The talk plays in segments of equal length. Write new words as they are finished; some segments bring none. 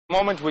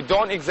Moment, we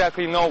don't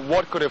exactly know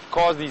what could have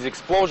caused these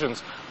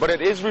explosions, but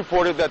it is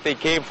reported that they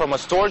came from a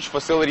storage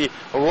facility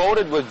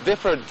loaded with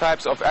different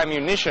types of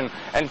ammunition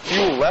and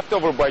fuel left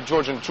over by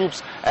Georgian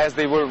troops as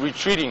they were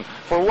retreating.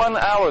 For 1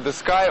 hour, the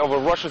sky over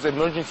Russia's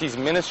emergencies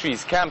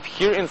ministry's camp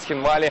here in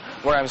Skhinvali,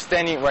 where I'm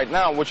standing right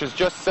now, which is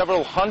just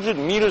several hundred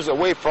meters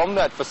away from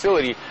that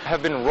facility,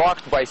 have been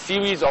rocked by a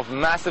series of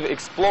massive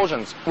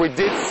explosions. We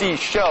did see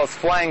shells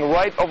flying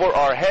right over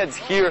our heads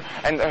here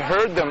and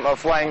heard them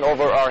flying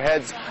over our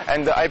heads,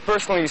 and I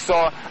personally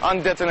saw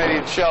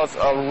undetonated shells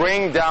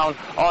rain down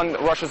on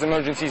Russia's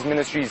emergencies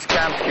ministry's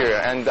camp here,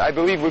 and I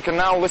believe we can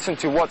now listen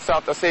to what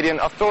South Ossetian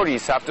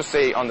authorities have to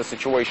say on the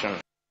situation.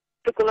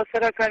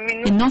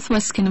 In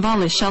northwest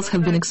Skhinvali, shells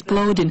have been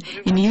exploding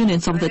in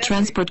units of the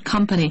transport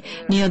company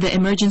near the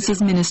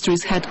emergencies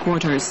ministry's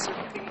headquarters.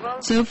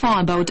 So far,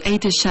 about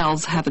 80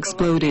 shells have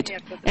exploded.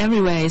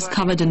 Everywhere is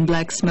covered in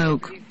black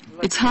smoke.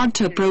 It's hard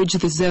to approach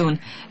the zone.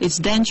 It's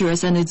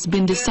dangerous, and it's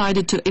been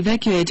decided to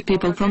evacuate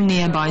people from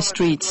nearby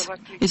streets.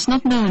 It's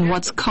not known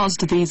what's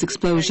caused these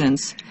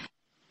explosions.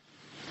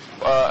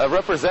 A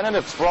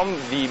representative from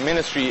the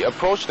ministry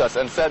approached us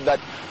and said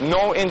that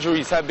no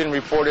injuries have been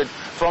reported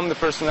from the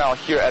personnel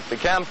here at the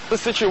camp. The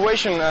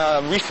situation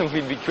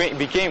recently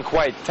became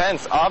quite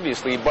tense,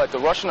 obviously, but the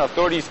Russian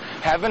authorities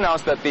have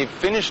announced that they've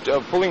finished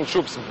pulling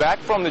troops back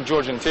from the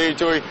Georgian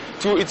territory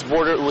to its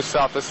border with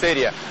South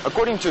Ossetia.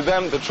 According to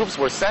them, the troops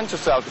were sent to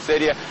South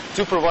Ossetia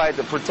to provide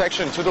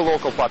protection to the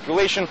local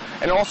population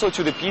and also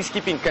to the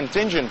peacekeeping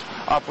contingent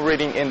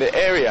operating in the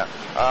area.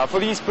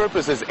 For these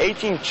purposes,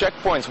 18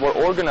 checkpoints were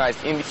organized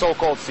in the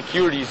so-called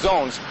security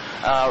zones.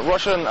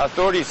 Russian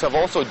authorities have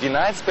also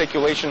denied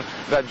speculation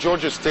that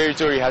Georgia's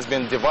territory has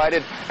been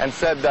divided and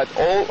said that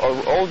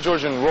all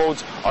Georgian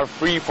roads are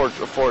free for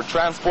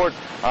transport.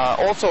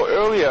 Also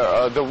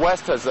earlier, the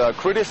West has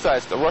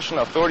criticized the Russian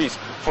authorities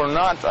for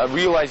not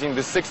realizing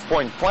the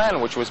six-point plan,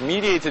 which was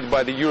mediated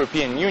by the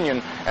European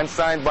Union and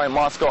signed by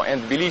Moscow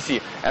and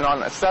Tbilisi. And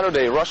on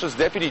Saturday, Russia's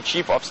Deputy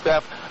Chief of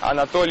Staff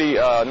Anatoly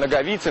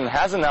Nagovitsyn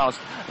has announced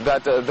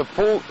that the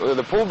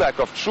pullback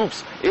of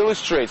troops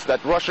illustrates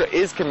that Russia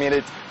is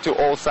committed to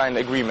all signed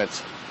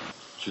agreements.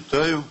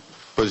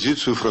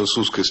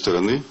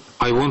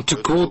 I want to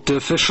quote the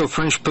official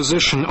French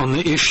position on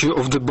the issue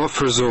of the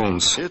buffer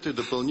zones.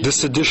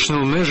 These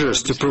additional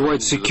measures to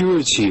provide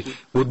security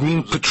would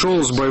mean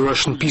patrols by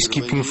Russian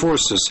peacekeeping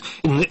forces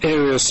in the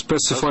areas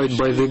specified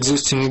by the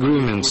existing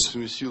agreements,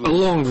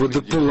 along with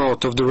the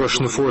pullout of the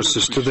Russian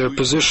forces to their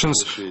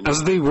positions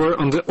as they were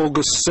on the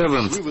August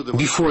 7th,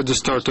 before the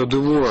start of the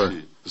war.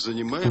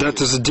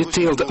 That is a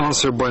detailed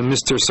answer by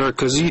Mr.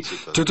 Sarkozy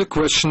to the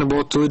question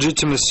about the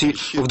legitimacy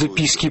of the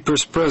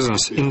peacekeepers'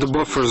 presence in the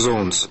buffer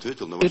zones.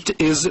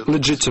 It is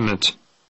legitimate.